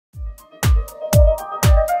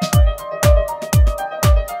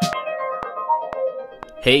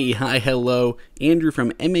Hey, hi, hello, Andrew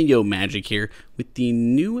from MAO Magic here with the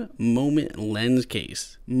new Moment lens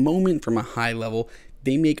case. Moment from a high level,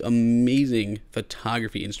 they make amazing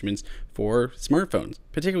photography instruments for smartphones.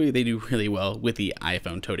 Particularly, they do really well with the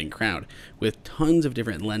iPhone toting crowd, with tons of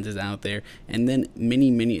different lenses out there, and then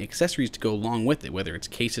many accessories to go along with it, whether it's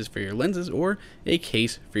cases for your lenses or a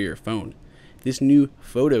case for your phone. This new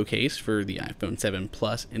photo case for the iPhone 7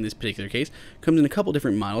 Plus in this particular case comes in a couple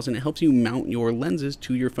different models, and it helps you mount your lenses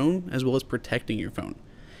to your phone as well as protecting your phone.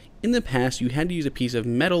 In the past, you had to use a piece of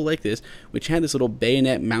metal like this, which had this little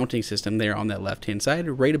bayonet mounting system there on that left hand side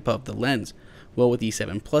right above the lens. Well, with the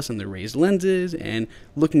 7 Plus and the raised lenses and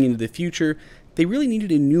looking into the future, they really needed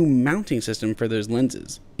a new mounting system for those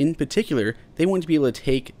lenses. In particular, they wanted to be able to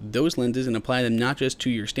take those lenses and apply them not just to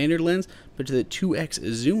your standard lens, but to the 2x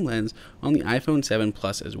zoom lens on the iPhone 7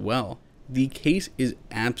 Plus as well. The case is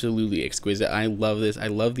absolutely exquisite. I love this. I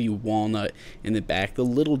love the walnut in the back. The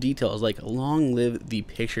little details like long live the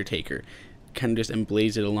picture taker kind of just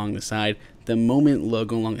emblazoned along the side. The Moment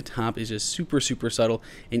logo along the top is just super subtle,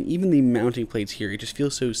 and even the mounting plates here, it just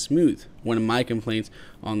feels so smooth. One of my complaints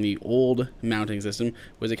on the old mounting system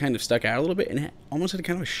was it kind of stuck out a little bit and it almost had a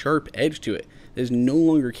kind of a sharp edge to it. There's no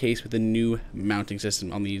longer a case with the new mounting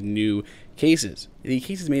system on these new cases. The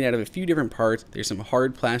case is made out of a few different parts. There's some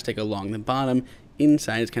hard plastic along the bottom.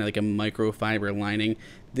 Inside it's kind of like a microfiber lining.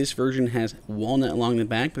 This version has walnut along the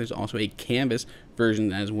back, but there's also a canvas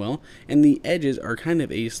version as well. And the edges are kind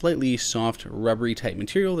of a slightly soft, rubbery type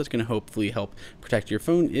material that's going to hopefully help protect your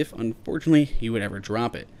phone if, unfortunately, you would ever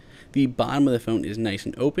drop it. The bottom of the phone is nice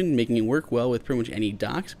and open, making it work well with pretty much any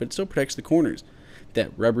docks, but it still protects the corners.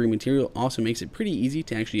 That rubbery material also makes it pretty easy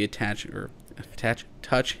to actually touch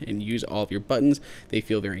and use all of your buttons. They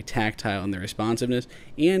feel very tactile in their responsiveness,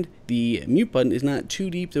 and the mute button is not too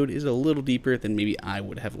deep, though it is a little deeper than maybe I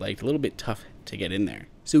would have liked. A little bit tough to get in there.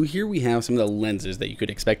 So here we have some of the lenses that you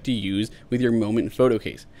could expect to use with your Moment photo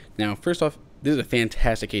case. Now, first off, this is a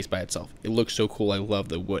fantastic case by itself. It looks so cool. I love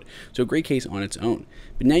the wood. So a great case on its own.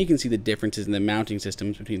 But now you can see the differences in the mounting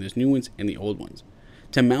systems between those new ones and the old ones.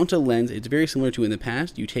 To mount a lens, it's very similar to in the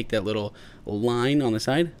past. You take that little line on the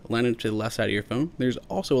side, line it to the left side of your phone. There's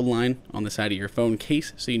also a line on the side of your phone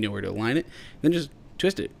case so you know where to align it. Then just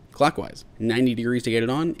twist it clockwise, 90 degrees to get it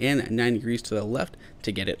on and 90 degrees to the left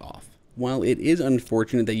to get it off. While it is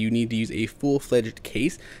unfortunate that you need to use a full-fledged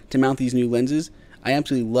case to mount these new lenses, I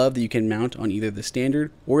absolutely love that you can mount on either the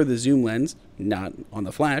standard or the zoom lens, not on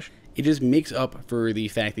the flash. It just makes up for the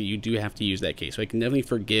fact that you do have to use that case, so I can definitely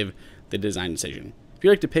forgive the design decision. If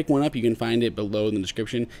you'd like to pick one up, you can find it below in the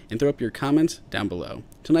description and throw up your comments down below.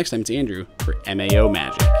 Till next time, it's Andrew for MAO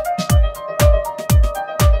Magic.